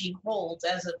item she holds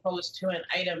as opposed to an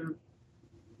item,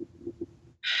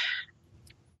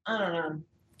 I don't know,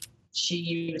 she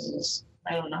uses.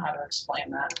 I don't know how to explain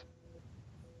that.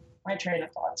 My train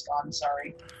of thought's gone,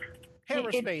 sorry.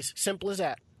 Hammer space, simple as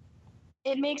that.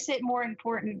 It makes it more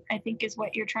important, I think, is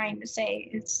what you're trying to say.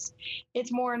 It's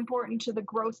more important to the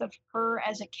growth of her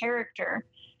as a character,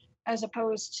 as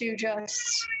opposed to just,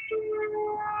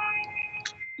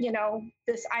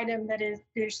 this item that is,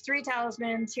 there's 3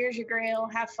 talismans, here's your grail,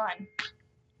 have fun.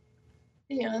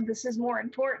 This is more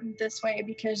important this way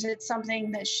because it's something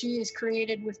that she has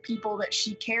created with people that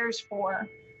she cares for.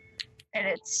 And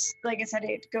it's, like I said,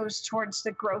 it goes towards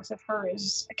the growth of her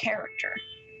as a character.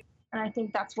 And I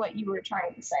think that's what you were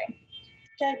trying to say.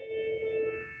 Okay.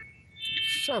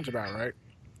 Sounds about right.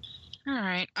 All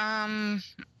right.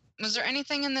 Was there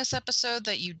anything in this episode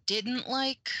that you didn't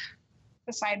like?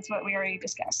 Besides what we already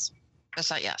discussed.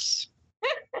 Yes.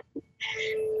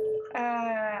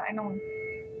 I don't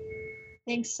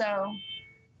think so.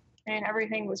 And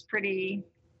everything was pretty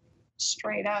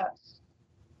straight up.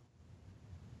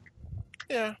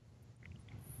 Yeah.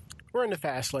 We're in the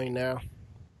fast lane now.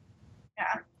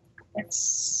 Yeah. I'm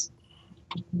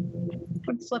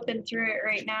flipping through it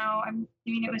right now.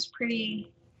 It was pretty,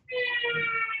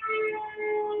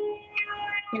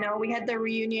 we had the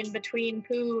reunion between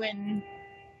Pooh and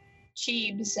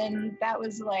Cheebs, and that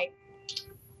was like,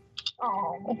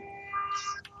 oh.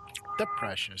 The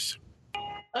precious.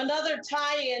 Another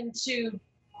tie-in to,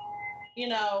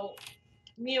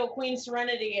 Neo Queen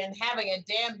Serenity and having a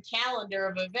damn calendar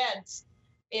of events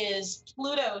is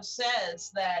Pluto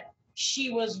says that she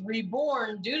was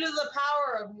reborn due to the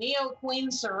power of Neo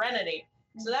Queen Serenity.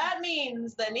 So that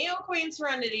means that Neo Queen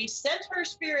Serenity sent her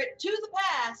spirit to the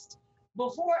past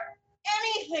before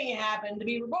anything happened to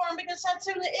be reborn, because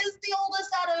Satsuma is the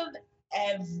oldest out of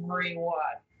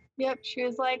everyone. Yep, she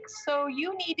was like, so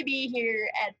you need to be here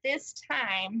at this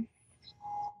time.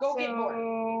 Go get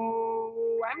born.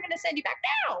 I'm going to send you back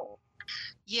now.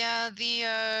 Yeah,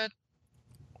 the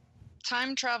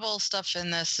time travel stuff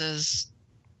in this is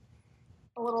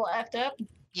a little effed up.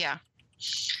 Yeah.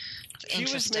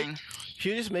 Interesting.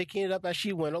 She was making it up as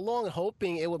she went along,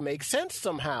 hoping it would make sense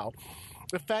somehow.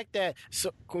 The fact that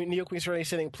Neo Queen Serenity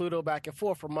sending Pluto back and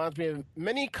forth reminds me of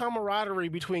many camaraderie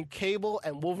between Cable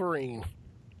and Wolverine.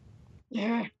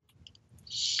 Yeah.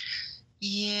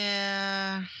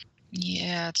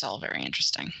 Yeah, it's all very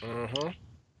interesting.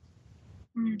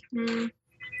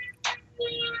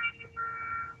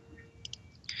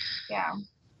 Yeah.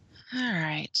 All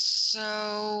right,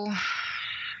 so I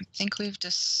think we've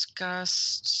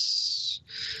discussed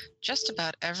just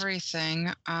about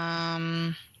everything.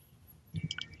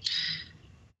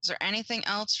 Is there anything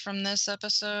else from this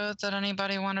episode that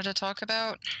anybody wanted to talk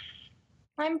about?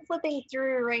 I'm flipping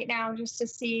through right now just to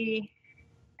see.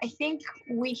 I think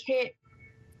we hit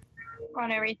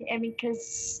on everything. I mean,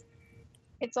 because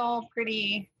it's all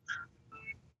pretty,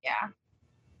 yeah.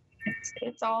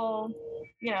 It's all,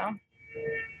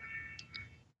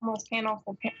 almost panel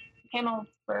for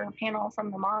panel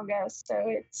from the manga. So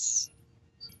it's.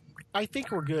 I think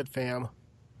we're good, fam.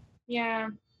 Yeah.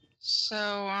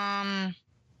 So,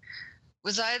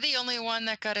 was I the only one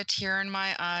that got a tear in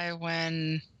my eye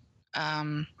when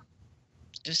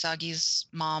Usagi's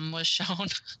mom was shown?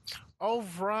 Oh,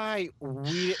 right.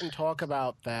 We didn't talk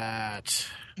about that.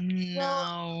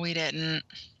 No, we didn't.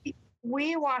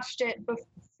 We watched it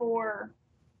before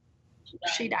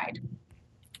she died.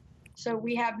 So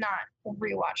we have not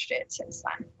rewatched it since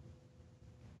then.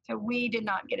 So we did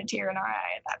not get a tear in our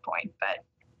eye at that point. But,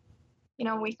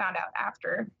 we found out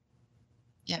after.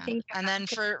 Yeah, and then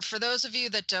for those of you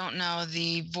that don't know,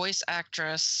 the voice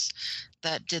actress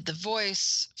that did the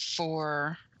voice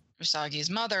for Usagi's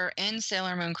mother in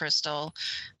Sailor Moon Crystal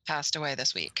passed away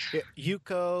this week. Yeah,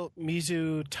 Yuko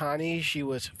Mizutani, she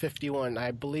was 51.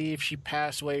 I believe she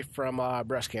passed away from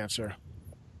breast cancer.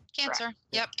 Cancer,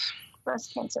 yep.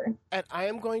 Breast cancer. And I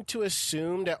am going to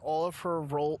assume that all of her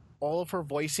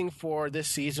voicing for this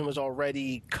season was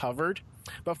already covered.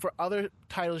 But for other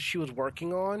titles she was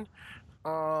working on,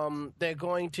 they're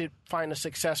going to find a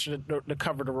successor to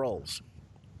cover the roles.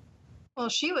 Well,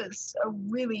 she was a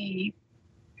really,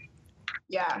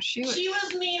 she was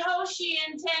Mihoshi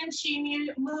and Tenchi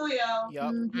Muyo. Yep.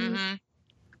 Mm-hmm.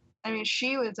 I mean,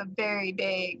 she was a very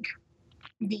big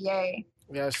VA.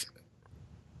 Yes.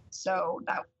 So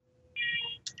that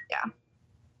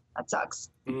sucks.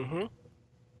 Mm-hmm.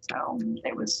 So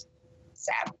it was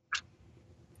sad.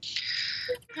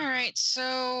 All right,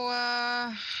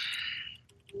 so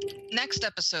next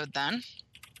episode then.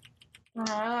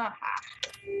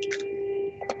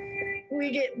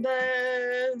 We get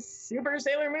the Super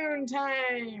Sailor Moon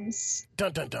times.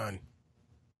 Dun dun dun.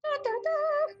 Da, da,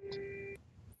 da.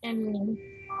 And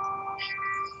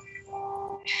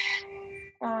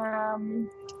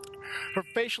Her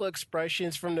facial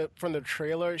expressions from the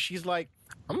trailer, she's like,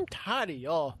 I'm tired of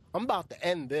y'all. I'm about to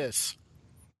end this.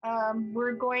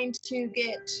 we're going to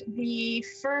get the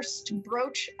first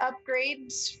brooch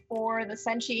upgrades for the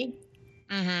Senshi.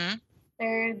 Mm-hmm.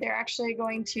 They're actually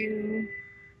going to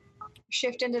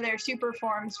shift into their super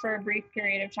forms for a brief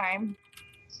period of time.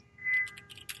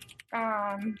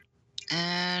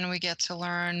 And we get to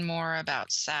learn more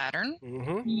about Saturn.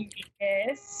 Mm-hmm.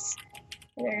 Yes.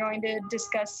 They're going to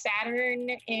discuss Saturn,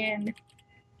 and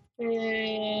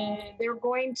they're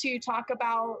going to talk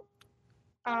about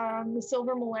the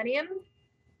Silver Millennium,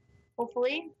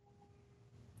 hopefully,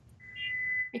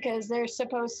 because they're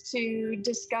supposed to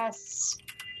discuss,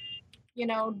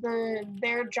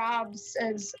 their jobs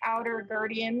as outer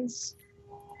guardians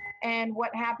and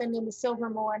what happened in the Silver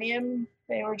Millennium.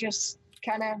 They were just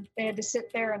they had to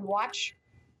sit there and watch.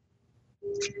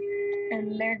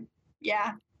 And they're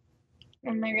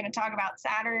going to talk about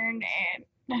Saturn,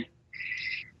 and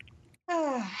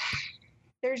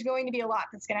there's going to be a lot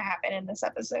that's going to happen in this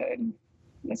episode,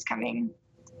 this coming.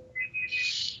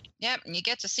 Yep, and you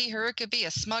get to see Haruka be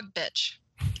a smug bitch.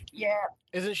 Yeah.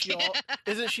 Isn't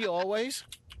she always?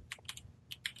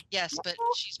 Yes, but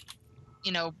she's,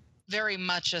 very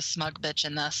much a smug bitch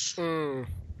in this. Mm.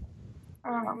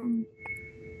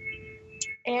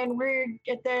 And we're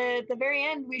at the very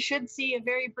end, we should see a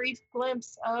very brief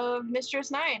glimpse of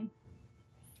Mistress Nine.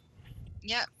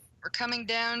 Yep, we're coming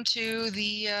down to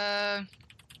the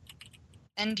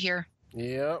end here.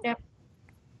 Yep.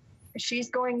 She's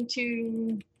going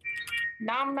to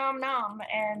nom nom nom,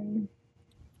 and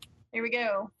here we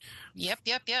go. Yep.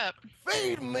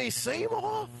 Feed me,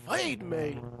 Seymour. Feed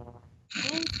me.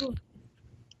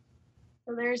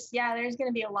 So there's going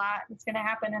to be a lot that's going to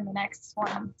happen in the next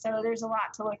one. So there's a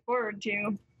lot to look forward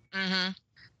to. Mm-hmm.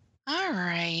 All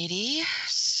righty.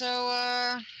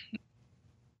 So,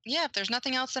 if there's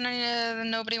nothing else that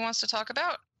nobody wants to talk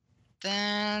about,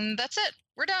 then that's it.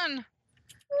 We're done.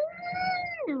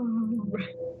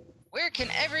 Where can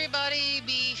everybody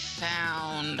be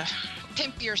found?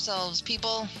 Pimp yourselves,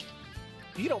 people.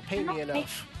 You don't pay me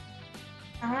enough.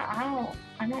 I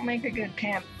don't make a good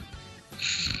pimp.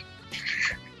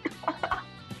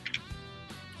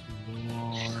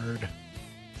 Lord.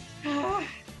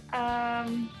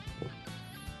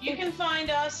 You can find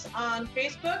us on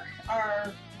Facebook,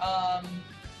 our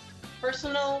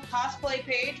personal cosplay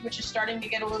page, which is starting to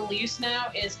get a little use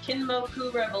now, is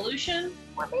Kinmoku Revolution.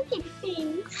 We're making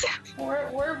things.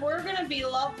 We're gonna be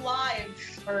Love Live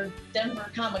for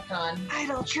Denver Comic Con.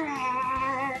 Idle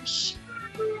trash.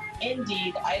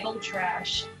 Indeed, idle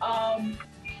trash. I'm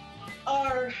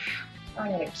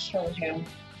gonna kill him.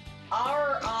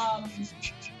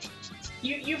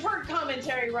 You've heard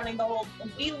commentary running the whole.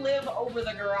 We live over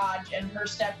the garage, and her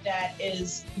stepdad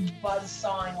is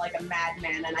buzzsawing like a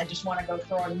madman, and I just want to go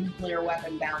throw a nuclear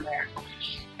weapon down there.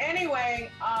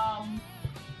 Anyway,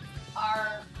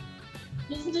 our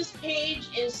business page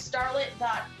is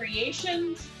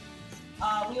starlit.creations.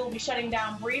 We will be shutting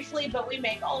down briefly, but we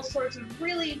make all sorts of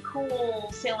really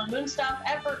cool Sailor Moon stuff.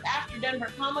 After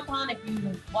Denver Comic Con, if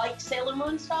you like Sailor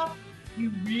Moon stuff, you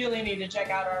really need to check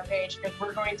out our page, because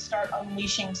we're going to start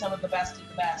unleashing some of the best of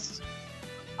the best.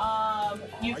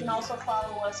 You can also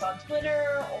follow us on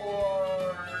Twitter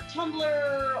or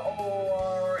Tumblr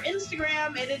or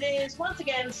Instagram, and it is, once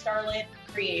again, Starlit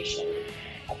Creation.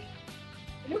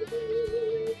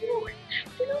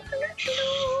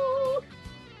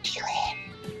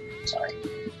 Sorry.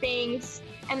 Things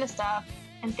and the stuff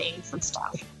and things and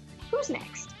stuff. Who's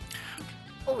next?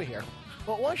 Over here.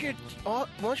 Well, once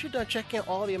you're done checking out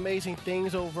all the amazing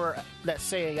things over that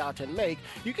Seiya and Yaten make,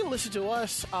 you can listen to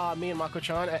us, me and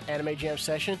Mako-chan, at Anime Jam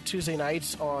Session Tuesday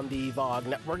nights on the VOG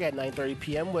Network at 9:30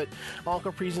 p.m. with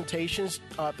encore presentations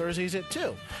Thursdays at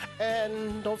 2.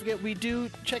 And don't forget, we do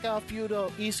check out a few of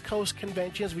the East Coast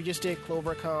conventions. We just did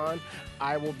CloverCon.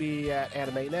 I will be at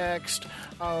Anime Next.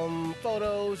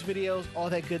 Photos, videos, all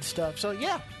that good stuff. So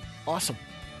yeah, awesome.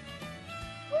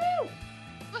 Woo!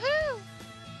 Woohoo!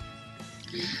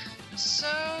 So,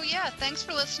 thanks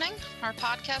for listening. Our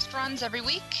podcast runs every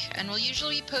week and will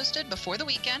usually be posted before the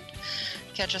weekend.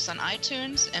 Catch us on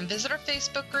iTunes and visit our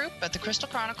Facebook group at The Crystal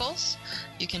Chronicles.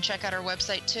 You can check out our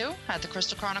website too at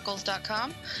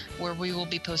thecrystalchronicles.com, where we will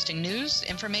be posting news,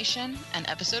 information, and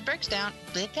episode breakdowns.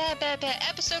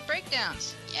 Episode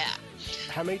breakdowns. Yeah.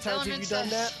 How many times have you done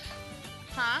that?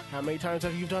 Huh? How many times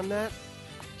have you done that?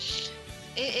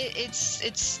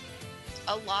 It's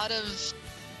a lot of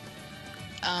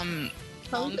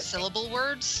long syllable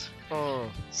words.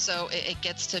 So it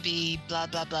gets to be blah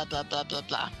blah blah blah blah blah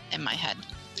blah in my head.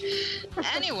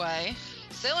 Anyway,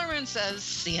 Sailor Moon says,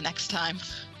 "See you next time."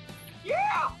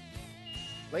 Yeah.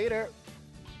 Later.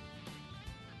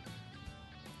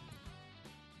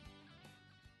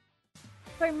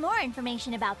 For more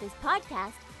information about this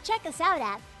podcast, check us out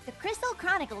at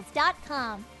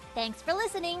thecrystalchronicles.com. Thanks for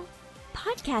listening.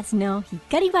 Podcast no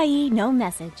hikari wa ii no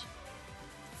message.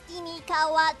 月に変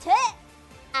わって、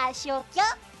あしょきょ